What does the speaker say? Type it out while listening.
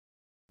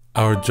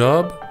Our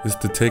job is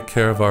to take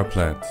care of our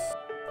plants.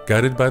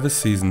 Guided by the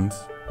seasons,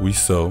 we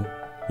sow,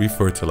 we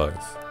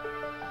fertilize.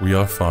 We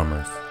are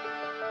farmers.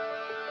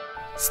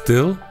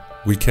 Still,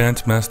 we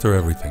can't master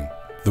everything.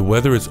 The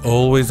weather is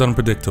always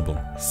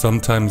unpredictable.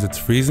 Sometimes it's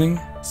freezing,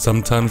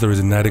 sometimes there is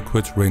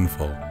inadequate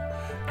rainfall.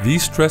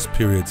 These stress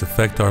periods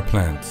affect our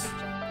plants.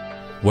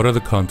 What are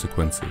the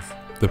consequences?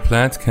 The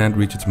plant can't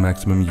reach its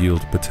maximum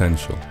yield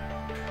potential.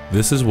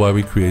 This is why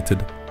we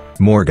created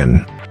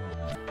Morgain.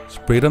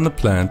 Sprayed on the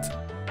plant,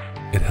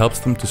 it helps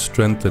them to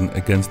strengthen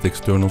against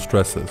external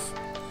stresses,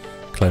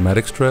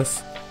 climatic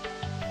stress,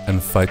 and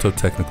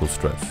phytotechnical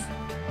stress.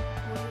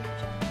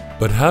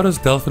 But how does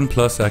Delphin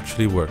Plus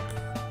actually work?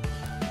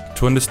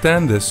 To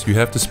understand this, you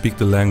have to speak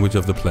the language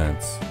of the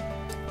plants,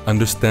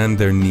 understand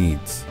their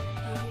needs.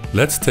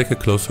 Let's take a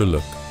closer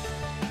look.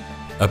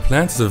 A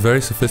plant is a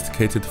very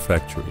sophisticated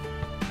factory.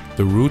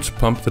 The roots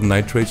pump the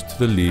nitrates to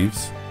the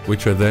leaves,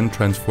 which are then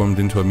transformed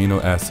into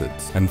amino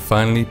acids and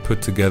finally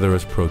put together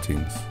as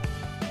proteins.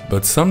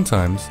 But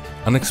sometimes,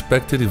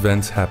 unexpected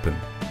events happen.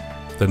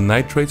 The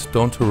nitrates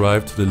don't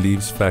arrive to the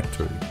leaves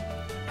factory.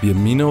 The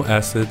amino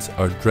acids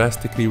are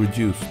drastically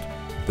reduced.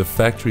 The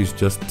factory is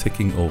just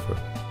ticking over.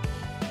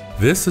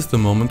 This is the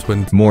moment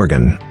when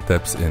Morgain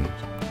steps in.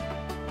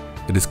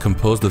 It is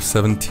composed of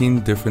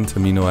 17 different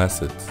amino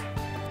acids.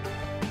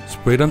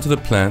 Sprayed onto the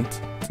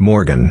plant,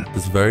 Morgain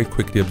is very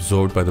quickly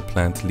absorbed by the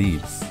plant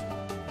leaves.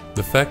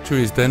 The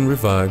factory is then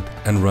revived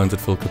and runs at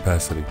full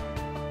capacity.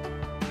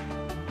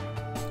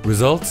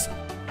 Results?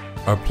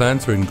 Our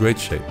plants are in great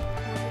shape,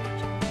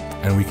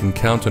 and we can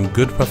count on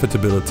good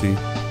profitability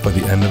by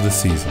the end of the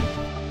season.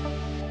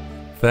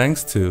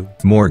 Thanks to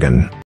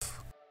Morgain.